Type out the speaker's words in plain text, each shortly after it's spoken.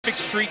perfect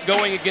streak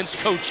going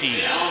against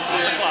Cochise.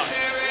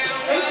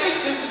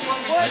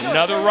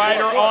 Another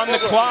rider on the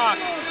clock,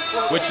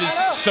 which is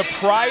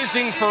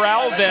surprising for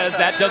Alves.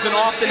 That doesn't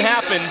often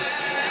happen.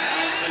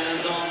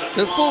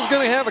 This bull's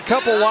going to have a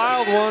couple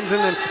wild ones and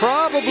then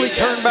probably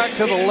turn back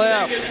to the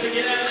left.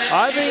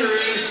 I think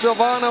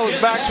Silvano is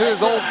back to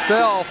his old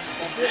self.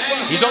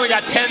 He's only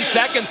got 10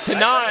 seconds to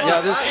 9.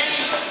 Yeah, this.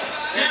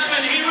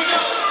 7, here we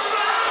go.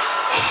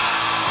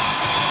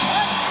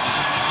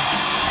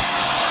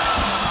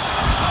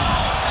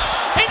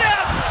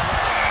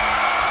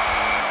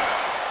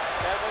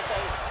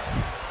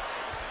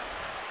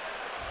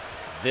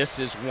 This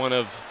is one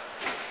of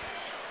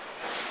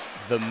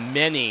the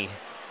many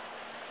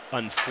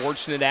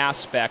unfortunate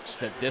aspects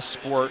that this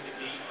sport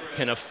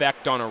can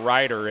affect on a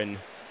rider. And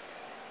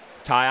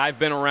Ty, I've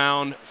been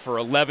around for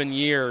 11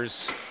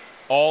 years,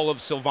 all of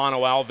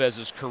Silvano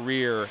Alves'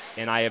 career,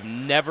 and I have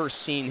never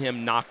seen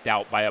him knocked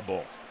out by a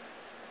bull.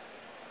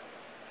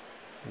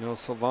 You know,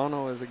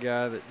 Silvano is a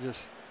guy that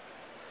just,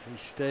 he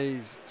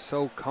stays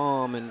so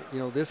calm. And, you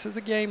know, this is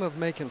a game of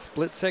making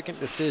split-second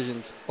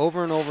decisions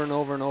over and over and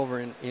over and over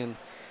in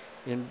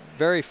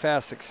very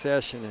fast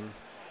succession. And,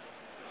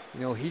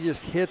 you know, he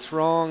just hits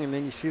wrong, and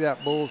then you see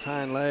that bull's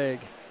hind leg.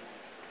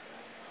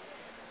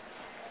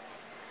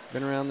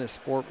 Been around this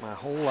sport my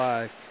whole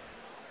life,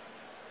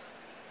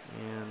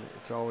 and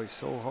it's always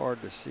so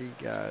hard to see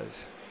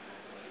guys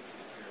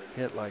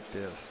hit like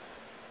this.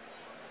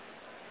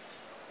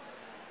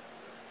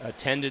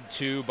 Attended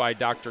to by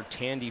Dr.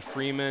 Tandy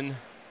Freeman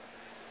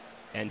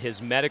and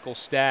his medical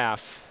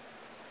staff.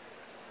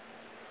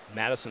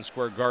 Madison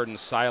Square Garden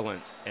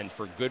silent, and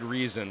for good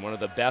reason. One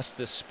of the best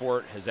this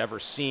sport has ever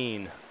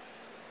seen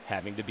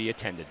having to be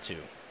attended to.